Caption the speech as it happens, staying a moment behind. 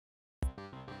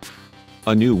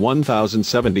A new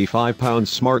 1,075-pound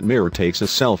smart mirror takes a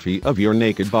selfie of your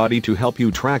naked body to help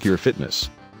you track your fitness.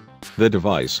 The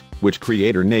device, which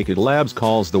creator Naked Labs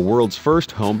calls the world's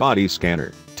first home body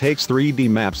scanner, takes 3D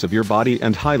maps of your body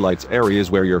and highlights areas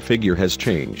where your figure has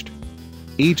changed.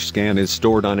 Each scan is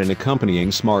stored on an accompanying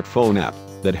smartphone app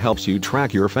that helps you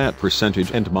track your fat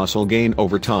percentage and muscle gain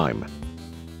over time.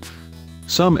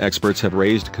 Some experts have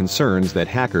raised concerns that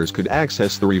hackers could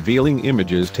access the revealing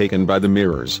images taken by the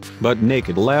mirrors, but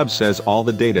Naked Labs says all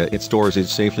the data it stores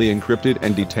is safely encrypted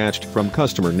and detached from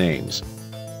customer names.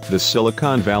 The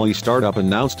Silicon Valley startup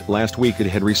announced last week it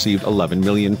had received £11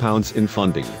 million in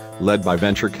funding, led by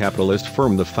venture capitalist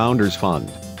firm the Founders Fund.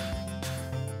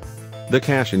 The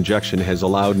cash injection has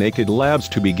allowed Naked Labs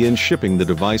to begin shipping the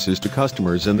devices to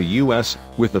customers in the US,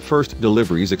 with the first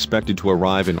deliveries expected to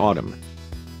arrive in autumn.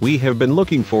 "We have been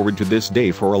looking forward to this day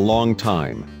for a long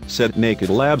time," said Naked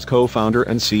Labs co-founder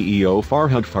and CEO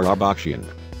Farhad Farabakhshian.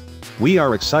 "We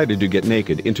are excited to get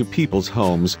naked into people's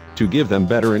homes, to give them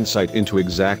better insight into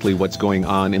exactly what's going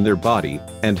on in their body,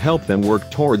 and help them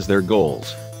work towards their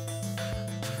goals."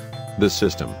 The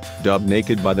system, dubbed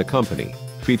Naked by the company,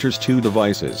 features 2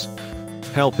 devices.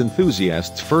 Health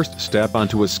enthusiasts first step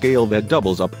onto a scale that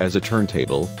doubles up as a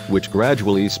turntable, which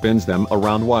gradually spins them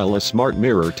around while a smart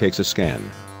mirror takes a scan.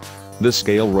 The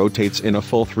scale rotates in a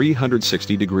full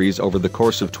 360 degrees over the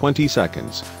course of 20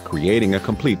 seconds, creating a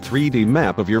complete 3D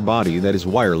map of your body that is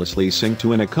wirelessly synced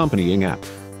to an accompanying app.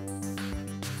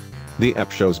 The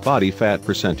app shows body fat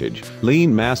percentage,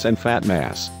 lean mass and fat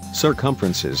mass,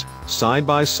 circumferences,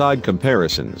 side-by-side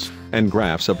comparisons, and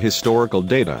graphs of historical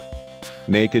data.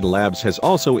 Naked Labs has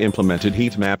also implemented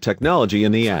heat map technology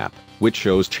in the app, which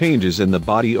shows changes in the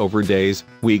body over days,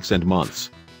 weeks and months.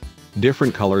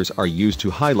 Different colors are used to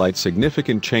highlight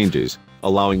significant changes,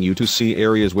 allowing you to see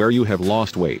areas where you have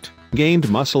lost weight, gained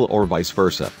muscle or vice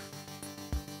versa.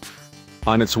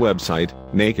 On its website,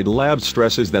 Naked Labs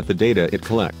stresses that the data it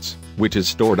collects, which is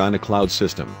stored on a cloud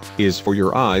system, is for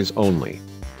your eyes only.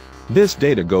 This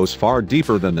data goes far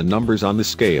deeper than the numbers on the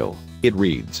scale, it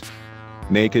reads.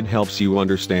 Naked helps you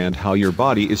understand how your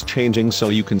body is changing so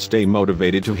you can stay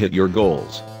motivated to hit your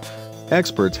goals.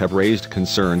 Experts have raised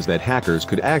concerns that hackers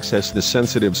could access the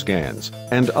sensitive scans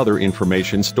and other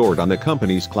information stored on the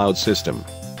company's cloud system.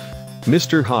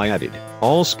 Mr. Hai added,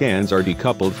 "All scans are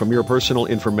decoupled from your personal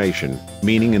information,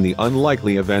 meaning in the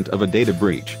unlikely event of a data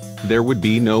breach, there would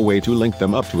be no way to link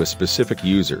them up to a specific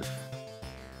user."